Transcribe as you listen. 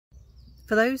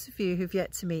For those of you who've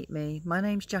yet to meet me, my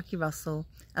name's Jacquie Russell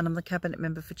and I'm the Cabinet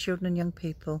Member for Children and Young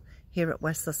People here at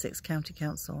West Sussex County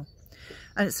Council.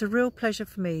 And it's a real pleasure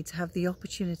for me to have the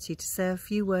opportunity to say a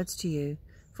few words to you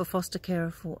for Foster Carer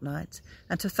Fortnight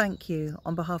and to thank you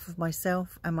on behalf of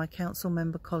myself and my council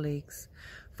member colleagues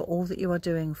for all that you are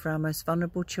doing for our most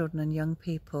vulnerable children and young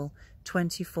people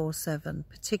 24/7,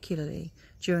 particularly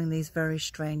during these very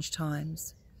strange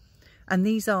times. And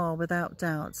these are, without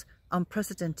doubt,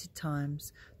 unprecedented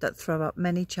times that throw up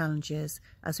many challenges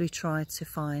as we try to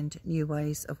find new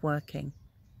ways of working.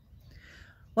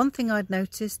 One thing I'd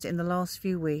noticed in the last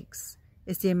few weeks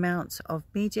is the amount of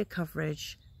media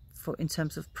coverage in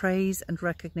terms of praise and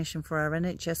recognition for our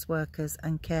NHS workers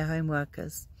and care home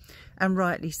workers, and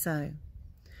rightly so.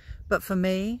 But for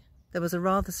me, there was a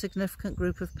rather significant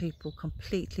group of people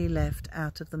completely left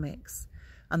out of the mix,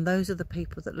 and those are the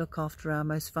people that look after our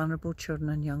most vulnerable children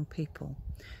and young people,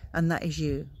 and that is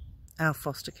you, our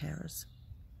foster carers.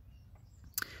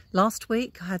 Last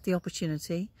week I had the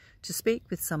opportunity to speak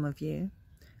with some of you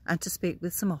and to speak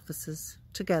with some officers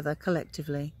together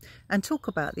collectively and talk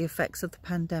about the effects of the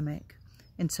pandemic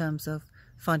in terms of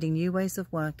finding new ways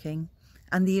of working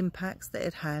and the impacts that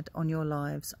it had on your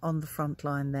lives on the front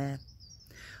line there.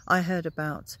 I heard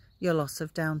about your loss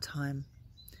of downtime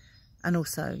and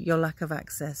also your lack of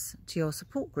access to your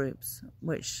support groups,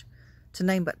 which, to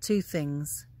name but two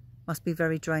things, must be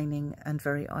very draining and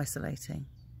very isolating.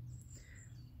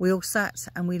 We all sat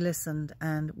and we listened,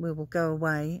 and we will go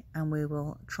away and we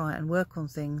will try and work on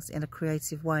things in a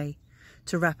creative way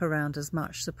to wrap around as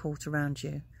much support around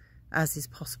you as is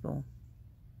possible.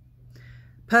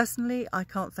 Personally, I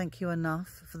can't thank you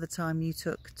enough for the time you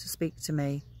took to speak to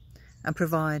me and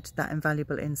provide that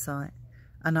invaluable insight,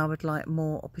 and I would like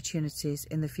more opportunities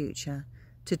in the future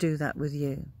to do that with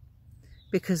you,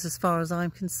 because as far as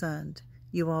I'm concerned,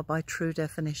 you are by true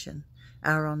definition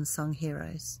our unsung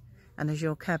heroes. And as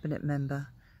your cabinet member,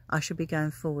 I shall be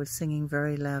going forward singing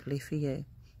very loudly for you,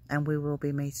 and we will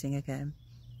be meeting again.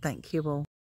 Thank you all.